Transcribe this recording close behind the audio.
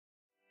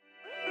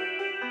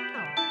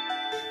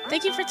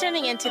Thank you for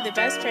tuning in to the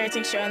best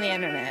parenting show on the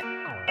internet,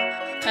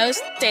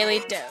 Post Daily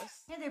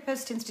Dose. Hey there,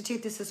 Post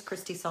Institute. This is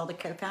Christy Saul, the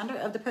co-founder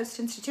of the Post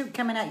Institute,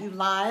 coming at you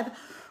live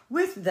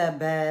with the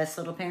best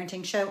little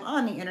parenting show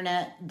on the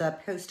internet, the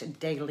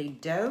Post Daily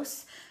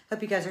Dose.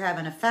 Hope you guys are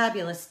having a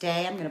fabulous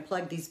day. I'm going to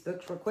plug these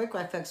books real quick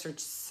while folks are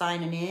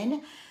signing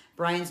in.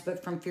 Brian's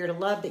book, From Fear to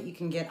Love, that you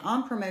can get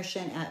on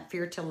promotion at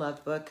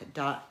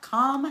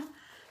feartolovebook.com.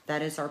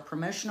 That is our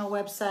promotional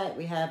website.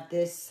 We have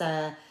this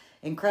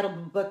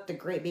incredible book, The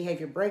Great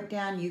Behavior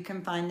Breakdown. You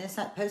can find this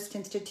at Post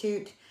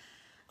Institute,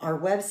 our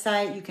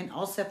website. You can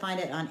also find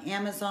it on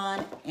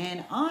Amazon.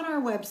 And on our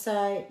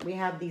website, we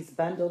have these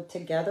bundled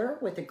together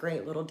with a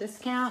great little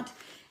discount.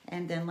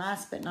 And then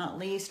last but not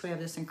least, we have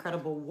this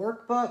incredible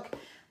workbook.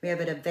 We have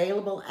it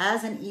available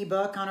as an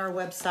ebook on our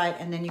website.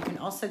 And then you can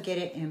also get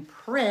it in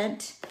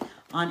print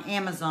on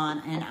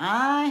Amazon. And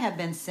I have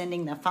been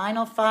sending the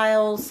final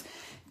files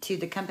to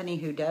the company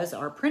who does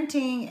our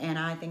printing. And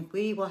I think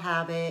we will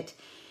have it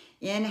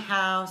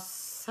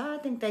in-house. I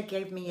think they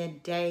gave me a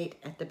date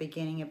at the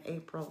beginning of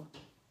April.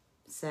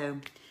 So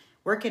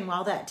working with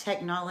all that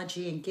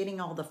technology and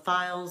getting all the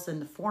files in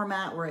the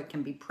format where it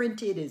can be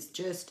printed is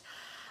just,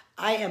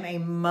 I am a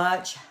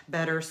much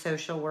better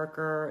social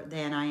worker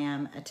than I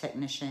am a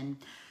technician.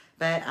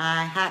 But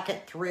I hack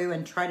it through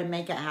and try to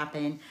make it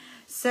happen.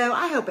 So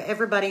I hope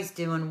everybody's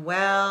doing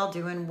well,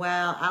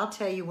 I'll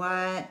tell you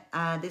what,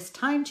 this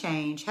time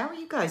change, how are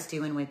you guys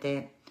doing with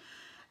it?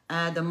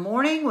 The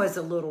morning was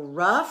a little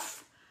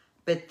rough,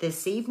 but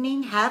this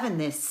evening, having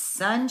this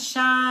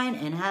sunshine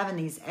and having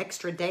these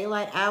extra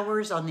daylight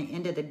hours on the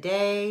end of the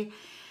day,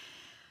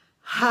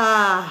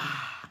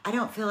 I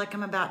don't feel like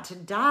I'm about to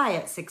die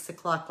at 6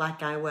 o'clock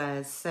like I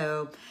was.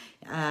 So,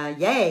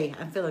 yay,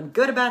 I'm feeling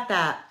good about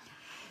that.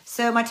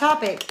 So my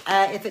topic,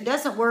 if it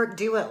doesn't work,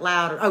 do it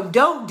louder. Oh,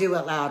 don't do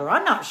it louder.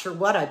 I'm not sure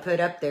what I put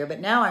up there, but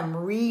now I'm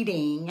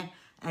reading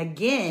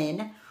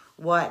again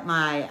what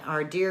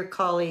our dear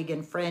colleague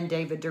and friend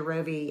David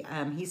Derovey,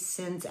 he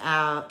sends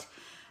out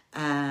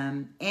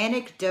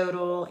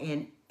anecdotal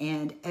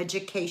and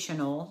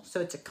educational.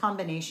 So it's a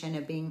combination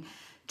of being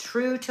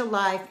true to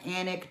life,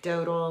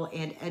 anecdotal,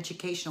 and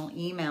educational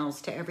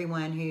emails to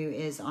everyone who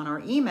is on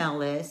our email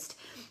list.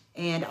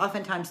 And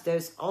oftentimes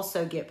those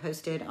also get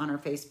posted on our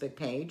Facebook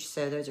page.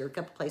 So those are a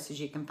couple places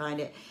you can find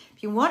it.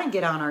 If you want to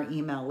get on our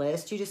email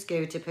list, you just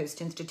go to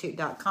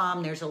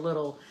postinstitute.com. There's a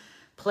little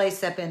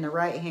place up in the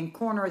right-hand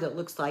corner that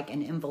looks like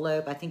an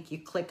envelope. I think you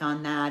click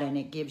on that and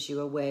it gives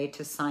you a way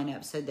to sign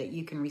up so that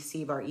you can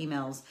receive our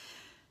emails.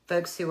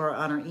 Folks who are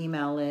on our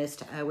email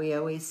list, we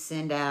always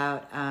send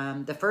out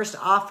the first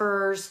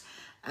offers,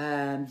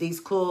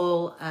 these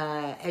cool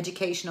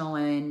educational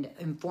and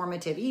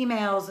informative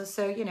emails. And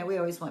so, we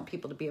always want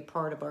people to be a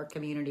part of our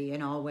community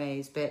in all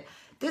ways. But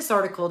this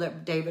article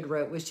that David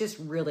wrote was just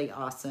really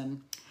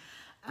awesome.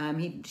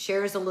 He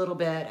shares a little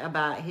bit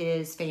about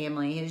his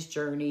family, his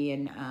journey,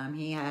 and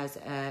he has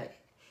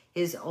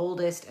his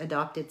oldest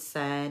adopted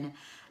son,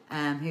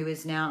 who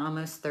is now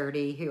almost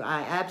 30, who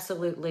I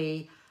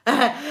absolutely...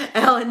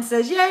 Ellen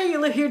says, yeah,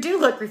 you do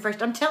look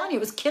refreshed. I'm telling you, it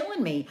was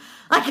killing me.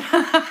 Like,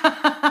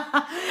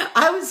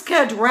 I was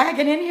kind of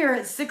dragging in here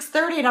at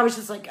 6:30, and I was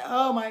just like,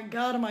 oh my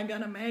God, am I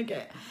going to make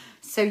it?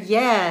 So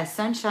yeah,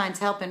 sunshine's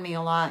helping me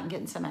a lot and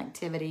getting some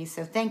activity.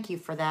 So thank you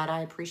for that. I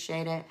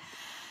appreciate it.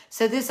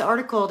 So this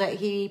article that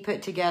he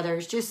put together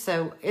is just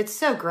it's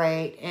so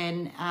great.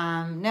 And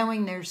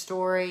knowing their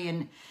story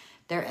and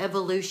their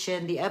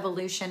evolution, the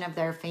evolution of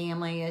their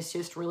family is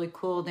just really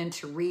cool then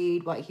to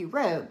read what he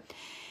wrote.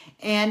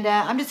 And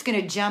I'm just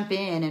going to jump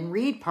in and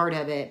read part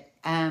of it.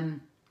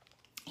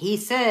 He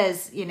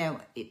says,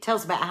 it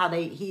tells about how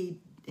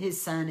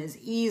his son is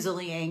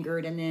easily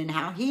angered and then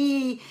how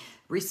he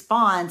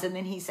responds. And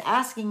then he's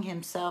asking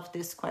himself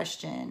this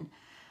question.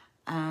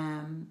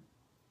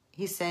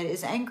 He said,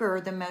 is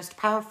anger the most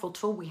powerful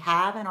tool we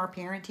have in our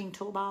parenting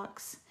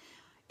toolbox?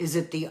 Is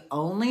it the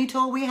only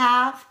tool we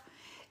have?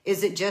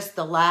 Is it just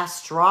the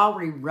last straw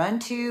we run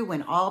to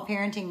when all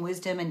parenting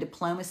wisdom and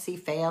diplomacy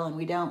fail and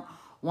we don't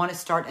want to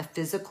start a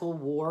physical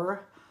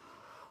war?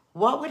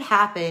 What would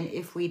happen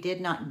if we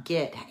did not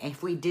get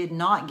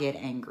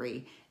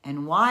angry?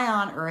 And why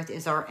on earth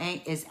is our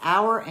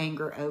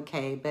anger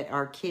okay, but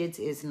our kids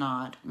is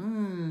not?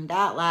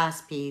 That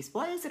last piece.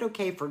 Why is it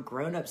okay for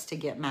grown-ups to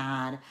get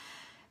mad,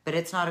 but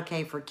it's not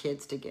okay for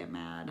kids to get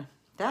mad?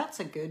 That's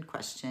a good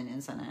question,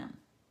 isn't it?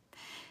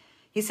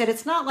 He said,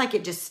 it's not like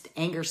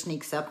anger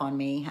sneaks up on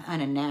me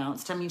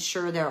unannounced. I mean,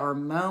 sure, there are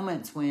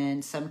moments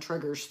when some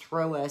triggers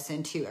throw us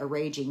into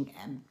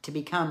to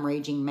become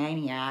raging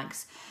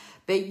maniacs,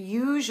 but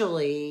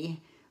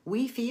usually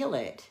we feel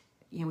it.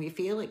 We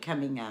feel it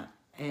coming up.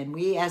 And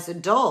we as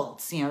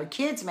adults, our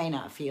kids may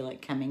not feel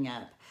it coming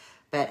up,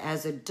 but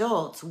as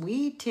adults,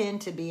 we tend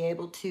to be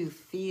able to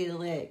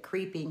feel it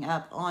creeping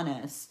up on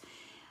us.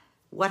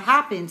 What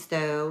happens,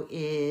 though,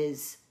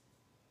 is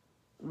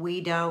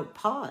we don't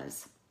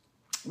pause.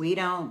 We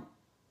don't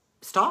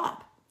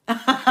stop.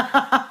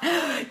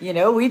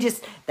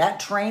 That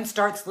train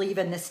starts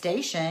leaving the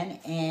station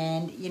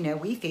and,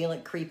 we feel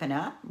it creeping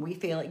up. We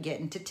feel it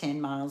getting to 10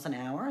 miles an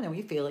hour. And then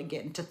we feel it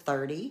getting to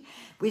 30.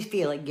 We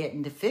feel it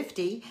getting to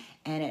 50.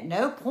 And at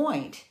no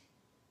point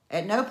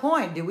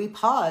do we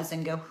pause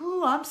and go,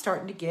 "Ooh, I'm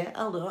starting to get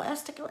a little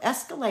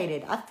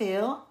escalated. I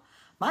feel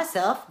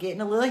myself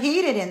getting a little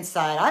heated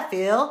inside. I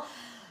feel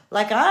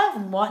like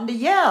I'm wanting to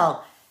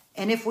yell."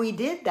 And if we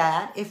did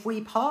that, if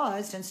we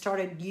paused and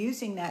started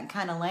using that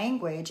kind of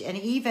language, and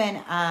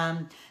even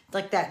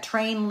like that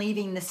train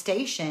leaving the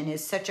station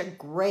is such a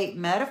great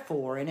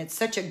metaphor, and it's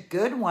such a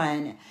good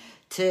one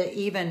to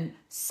even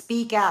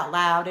speak out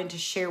loud and to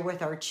share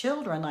with our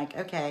children. Like,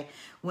 okay,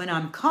 when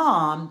I'm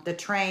calm, the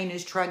train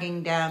is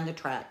trudging down the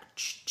track.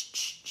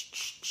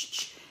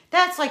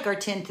 That's like our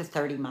 10 to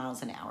 30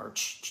 miles an hour.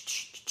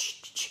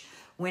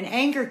 When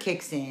anger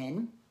kicks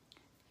in,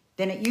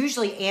 then it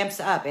usually amps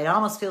up. It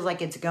almost feels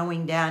like it's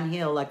going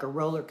downhill like a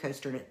roller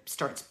coaster, and it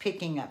starts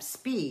picking up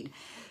speed.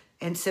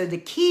 And so the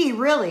key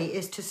really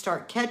is to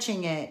start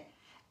catching it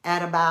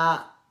at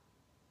about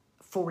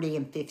 40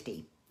 and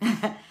 50.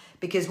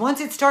 Because once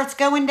it starts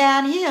going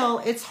downhill,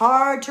 it's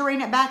hard to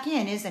rein it back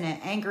in, isn't it?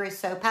 Anger is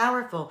so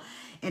powerful.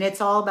 And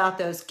it's all about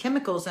those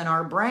chemicals in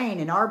our brain.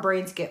 And our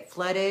brains get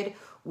flooded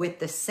with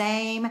the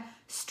same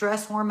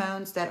stress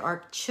hormones that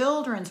our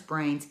children's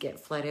brains get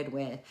flooded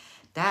with.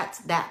 That's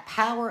that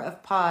power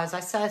of pause. I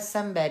saw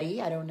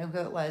somebody, I don't know who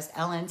it was,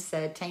 Ellen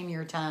said, "Tame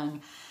your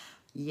tongue."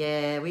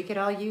 Yeah, we could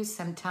all use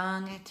some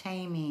tongue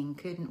taming,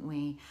 couldn't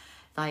we?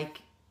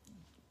 Like,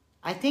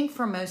 I think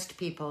for most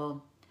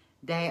people,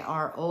 they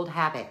are old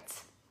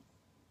habits.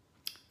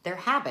 They're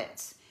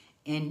habits.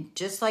 And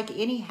just like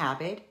any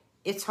habit,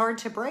 it's hard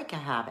to break a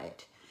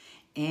habit.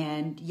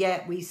 And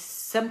yet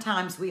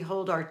sometimes we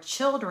hold our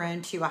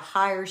children to a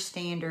higher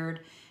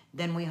standard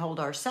than we hold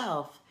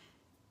ourselves.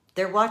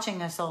 They're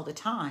watching us all the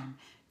time.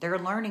 They're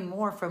learning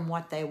more from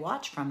what they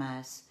watch from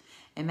us.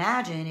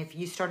 Imagine if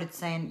you started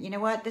saying, "You know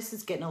what, this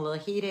is getting a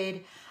little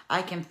heated.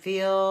 I can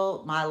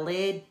feel my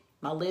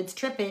lid's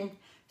tripping.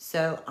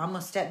 So I'm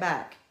going to step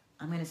back.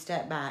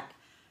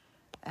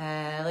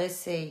 Let's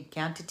see,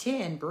 count to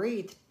 10,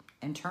 breathe,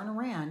 and turn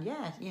around."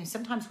 Yeah,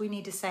 sometimes we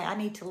need to say, "I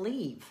need to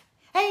leave."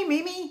 "Hey,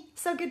 Mimi,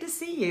 so good to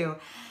see you."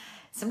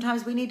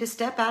 Sometimes we need to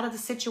step out of the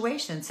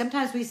situation.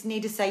 Sometimes we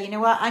need to say, "You know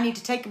what, I need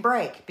to take a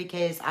break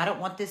because I don't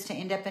want this to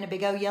end up in a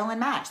big old yelling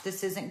match.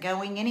 This isn't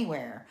going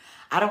anywhere.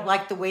 I don't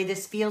like the way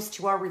this feels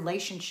to our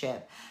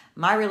relationship.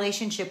 My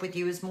relationship with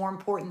you is more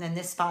important than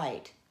this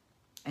fight."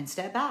 And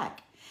step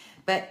back.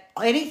 But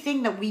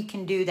anything that we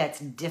can do that's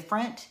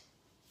different,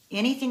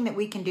 anything that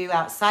we can do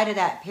outside of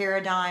that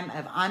paradigm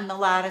of "I'm the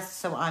loudest,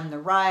 so I'm the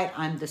right,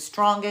 I'm the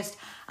strongest,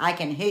 I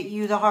can hit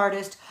you the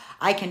hardest,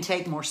 I can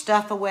take more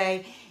stuff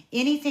away,"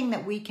 anything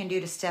that we can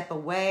do to step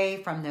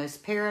away from those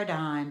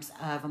paradigms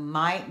of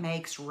might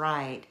makes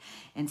right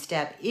and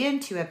step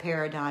into a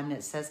paradigm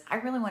that says, "I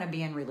really want to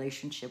be in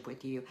relationship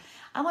with you.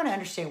 I want to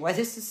understand why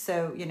this is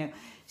so,"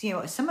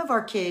 some of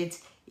our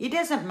kids, it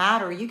doesn't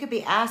matter. You could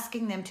be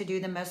asking them to do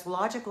the most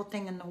logical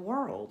thing in the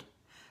world,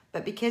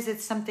 but because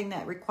it's something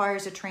that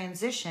requires a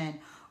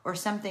transition or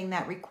something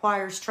that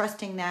requires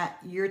trusting that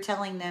you're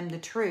telling them the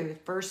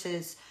truth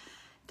versus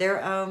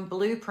their own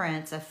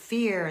blueprints of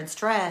fear and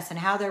stress and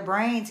how their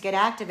brains get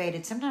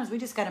activated, sometimes we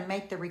just got to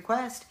make the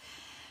request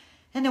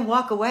and then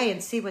walk away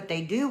and see what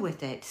they do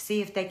with it.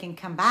 See if they can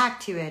come back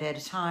to it at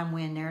a time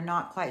when they're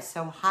not quite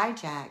so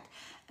hijacked.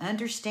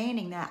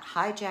 Understanding that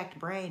hijacked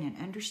brain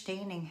and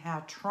understanding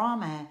how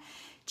trauma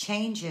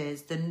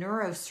changes the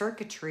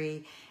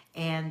neurocircuitry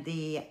and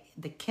the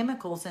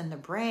chemicals in the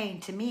brain,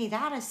 to me,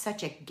 that is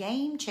such a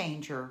game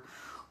changer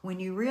when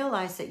you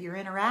realize that you're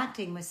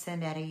interacting with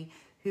somebody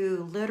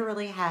who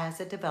literally has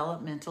a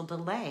developmental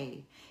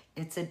delay.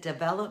 It's a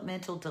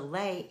developmental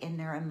delay in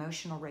their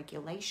emotional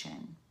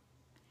regulation.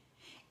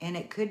 And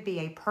it could be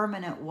a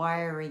permanent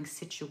wiring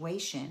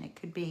situation. It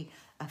could be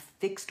a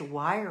fixed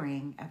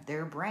wiring of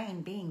their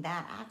brain being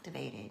that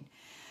activated.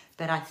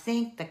 But I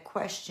think the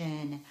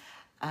question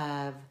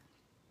of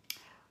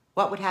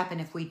what would happen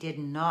if we did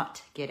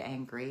not get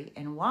angry,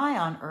 and why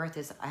on earth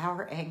is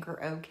our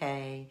anger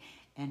okay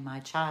and my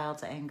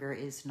child's anger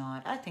is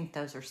not? I think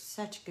those are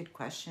such good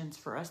questions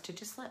for us to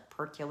just let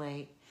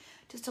percolate,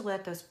 just to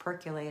let those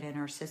percolate in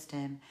our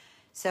system.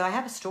 So I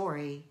have a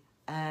story.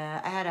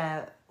 I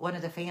had one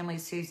of the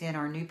families who's in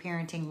our New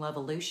Parenting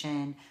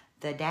Levolution,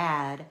 the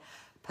dad,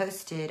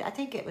 posted, I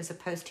think it was a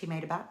post he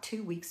made about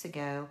 2 weeks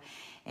ago,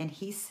 and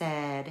he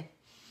said,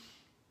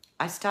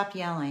 "I stopped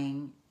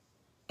yelling,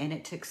 and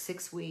it took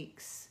 6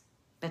 weeks,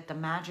 but the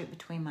magic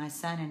between my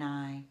son and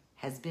I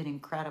has been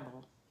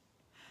incredible."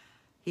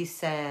 He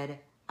said,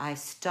 "I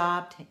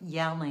stopped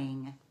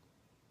yelling,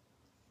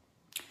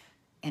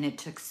 and it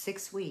took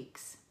 6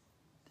 weeks.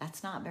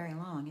 That's not very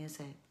long, is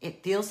it?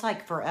 It feels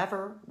like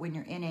forever when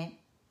you're in it.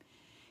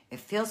 It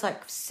feels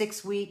like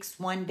 6 weeks,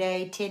 1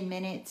 day, 10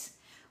 minutes.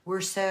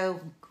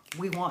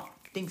 We want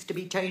things to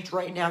be changed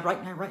right now,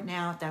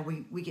 that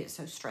we get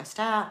so stressed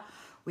out.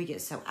 We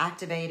get so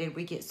activated.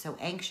 We get so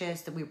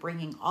anxious that we're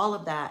bringing all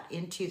of that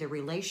into the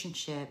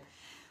relationship.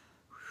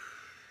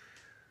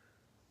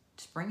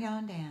 Just bring it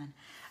on down.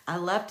 I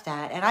loved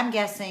that. And I'm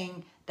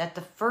guessing that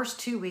the first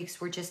 2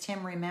 weeks were just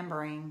him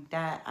remembering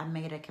that I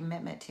made a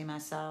commitment to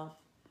myself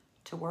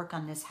to work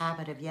on this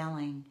habit of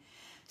yelling.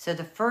 So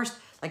the first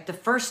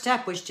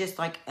step was just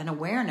like an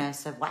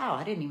awareness of, wow,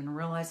 I didn't even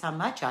realize how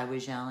much I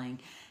was yelling.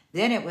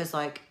 Then it was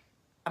like,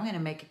 I'm going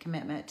to make a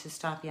commitment to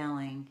stop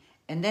yelling.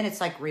 And then it's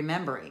like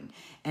remembering.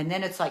 And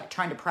then it's like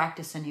trying to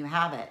practice a new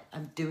habit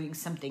of doing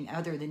something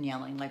other than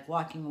yelling, like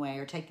walking away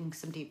or taking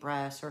some deep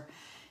breaths, or,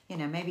 you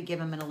know, maybe give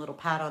him a little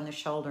pat on the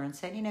shoulder and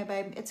saying, you know,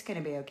 babe, it's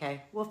going to be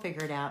okay. We'll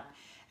figure it out.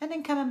 And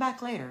then coming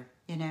back later,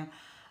 you know.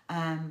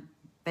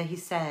 But he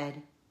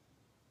said,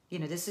 you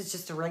know, this is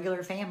just a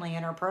regular family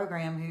in our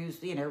program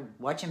who's, you know,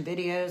 watching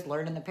videos,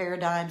 learning the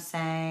paradigm,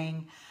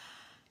 saying,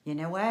 you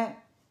know what?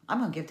 I'm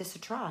going to give this a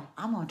try.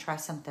 I'm going to try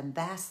something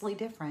vastly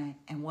different.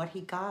 And what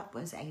he got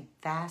was a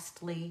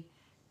vastly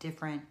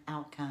different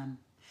outcome.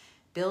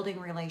 Building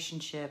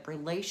relationship.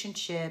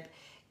 Relationship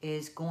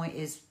is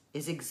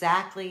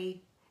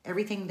exactly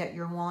everything that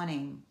you're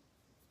wanting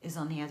is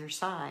on the other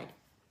side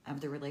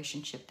of the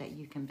relationship that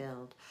you can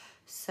build.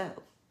 So,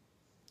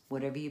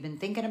 whatever you've been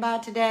thinking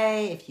about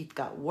today, if you've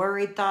got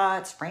worried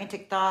thoughts,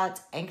 frantic thoughts,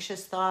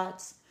 anxious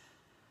thoughts,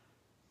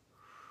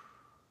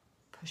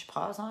 push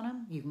pause on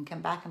them. You can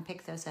come back and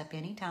pick those up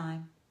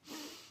anytime.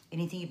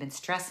 Anything you've been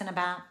stressing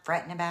about,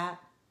 fretting about,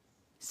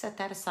 set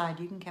that aside.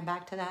 You can come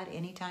back to that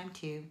anytime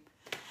too.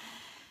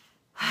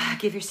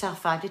 Give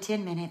yourself 5 to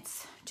 10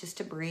 minutes just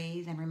to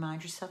breathe and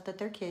remind yourself that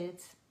they're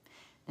kids,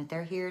 that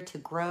they're here to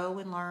grow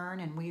and learn,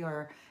 and we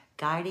are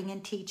guiding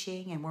and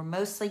teaching, and we're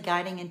mostly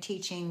guiding and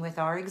teaching with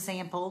our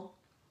example.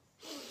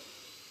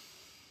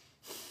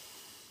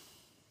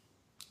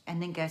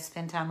 And then go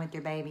spend time with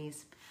your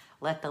babies.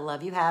 Let the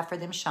love you have for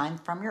them shine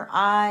from your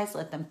eyes.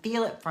 Let them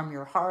feel it from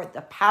your heart.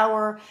 The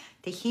power,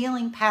 the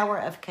healing power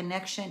of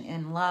connection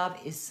and love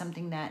is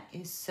something that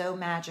is so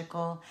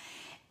magical.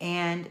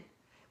 And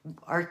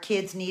our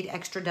kids need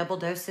extra double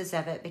doses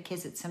of it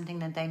because it's something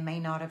that they may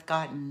not have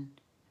gotten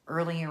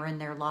earlier in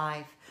their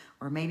life.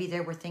 Or maybe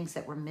there were things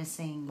that were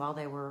missing while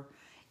they were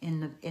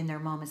in their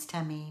mama's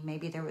tummy.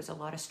 Maybe there was a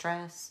lot of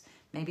stress.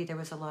 Maybe there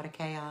was a lot of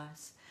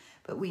chaos.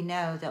 But we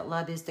know that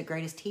love is the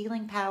greatest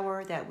healing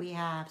power that we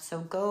have.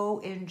 So go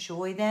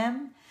enjoy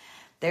them.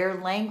 Their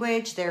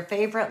language, their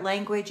favorite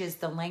language is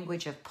the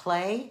language of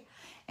play.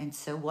 And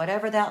so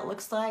whatever that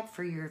looks like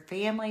for your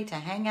family to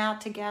hang out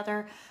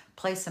together,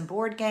 play some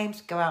board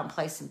games, go out and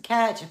play some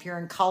catch. If you're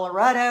in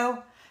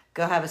Colorado,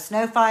 go have a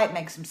snow fight,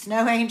 make some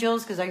snow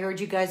angels, because I heard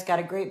you guys got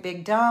a great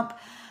big dump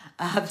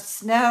of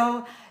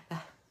snow.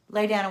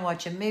 Lay down and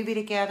watch a movie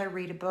together,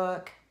 read a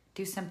book,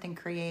 do something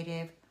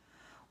creative.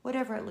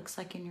 Whatever it looks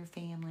like in your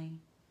family,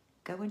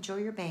 go enjoy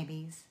your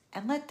babies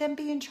and let them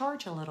be in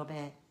charge a little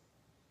bit.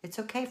 It's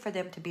okay for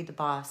them to be the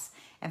boss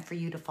and for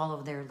you to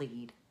follow their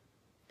lead.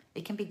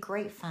 It can be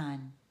great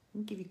fun. It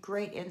can give you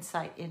great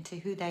insight into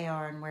who they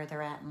are and where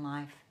they're at in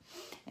life.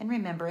 And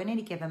remember, in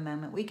any given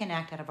moment, we can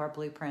act out of our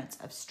blueprints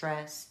of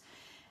stress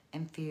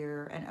and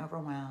fear and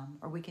overwhelm,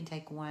 or we can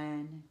take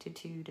 1 to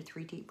 2 to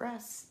 3 deep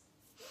breaths.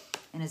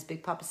 And as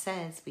Big Papa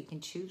says, we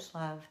can choose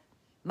love.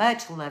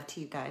 Much love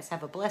to you guys.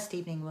 Have a blessed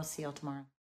evening. We'll see y'all tomorrow.